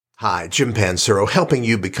Hi, Jim Pansero, helping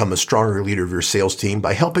you become a stronger leader of your sales team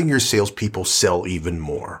by helping your salespeople sell even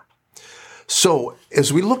more. So,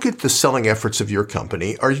 as we look at the selling efforts of your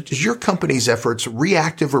company, is your company's efforts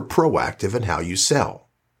reactive or proactive in how you sell?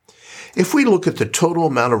 If we look at the total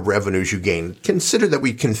amount of revenues you gain, consider that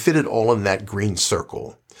we can fit it all in that green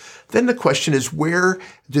circle. Then the question is, where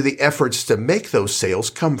do the efforts to make those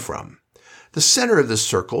sales come from? The center of this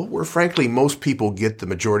circle, where frankly most people get the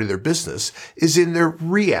majority of their business, is in their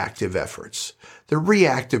reactive efforts. Their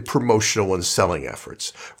reactive promotional and selling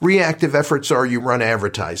efforts. Reactive efforts are you run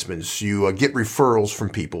advertisements, you get referrals from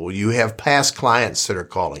people, you have past clients that are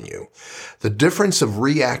calling you. The difference of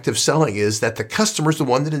reactive selling is that the customer is the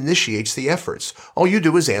one that initiates the efforts. All you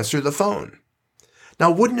do is answer the phone. Now,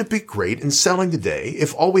 wouldn't it be great in selling today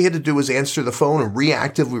if all we had to do was answer the phone and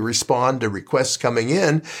reactively respond to requests coming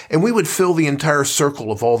in, and we would fill the entire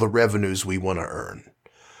circle of all the revenues we want to earn?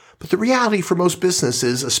 But the reality for most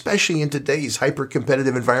businesses, especially in today's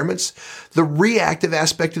hyper-competitive environments, the reactive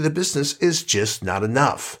aspect of the business is just not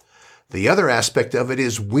enough. The other aspect of it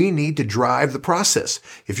is we need to drive the process.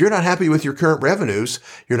 If you're not happy with your current revenues,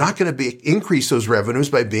 you're not going to increase those revenues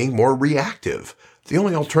by being more reactive. The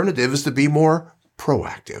only alternative is to be more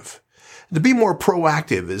proactive. To be more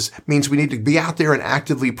proactive means we need to be out there and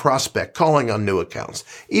actively prospect, calling on new accounts.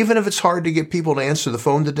 Even if it's hard to get people to answer the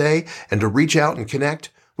phone today and to reach out and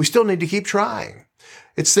connect, we still need to keep trying.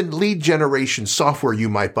 It's the lead generation software you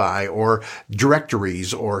might buy, or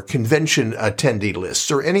directories, or convention attendee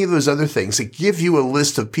lists, or any of those other things that give you a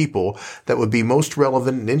list of people that would be most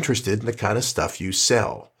relevant and interested in the kind of stuff you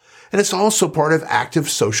sell. And it's also part of active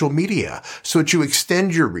social media, so that you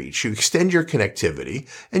extend your reach, you extend your connectivity,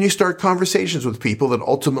 and you start conversations with people that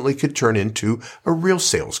ultimately could turn into a real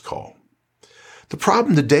sales call. The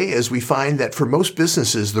problem today is we find that for most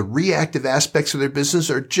businesses, the reactive aspects of their business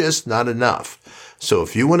are just not enough. So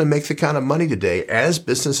if you want to make the kind of money today as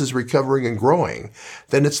business is recovering and growing,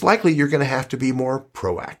 then it's likely you're going to have to be more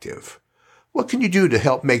proactive. What can you do to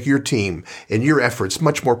help make your team and your efforts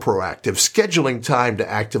much more proactive, scheduling time to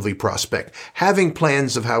actively prospect, having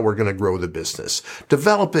plans of how we're going to grow the business,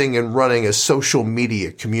 developing and running a social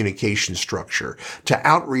media communication structure to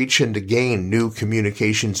outreach and to gain new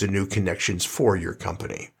communications and new connections for your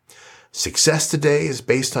company? Success today is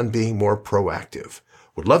based on being more proactive.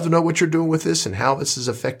 Would love to know what you're doing with this and how this is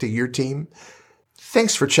affecting your team.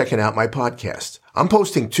 Thanks for checking out my podcast. I'm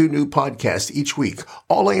posting 2 new podcasts each week,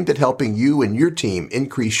 all aimed at helping you and your team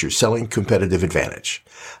increase your selling competitive advantage.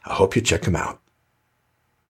 I hope you check them out.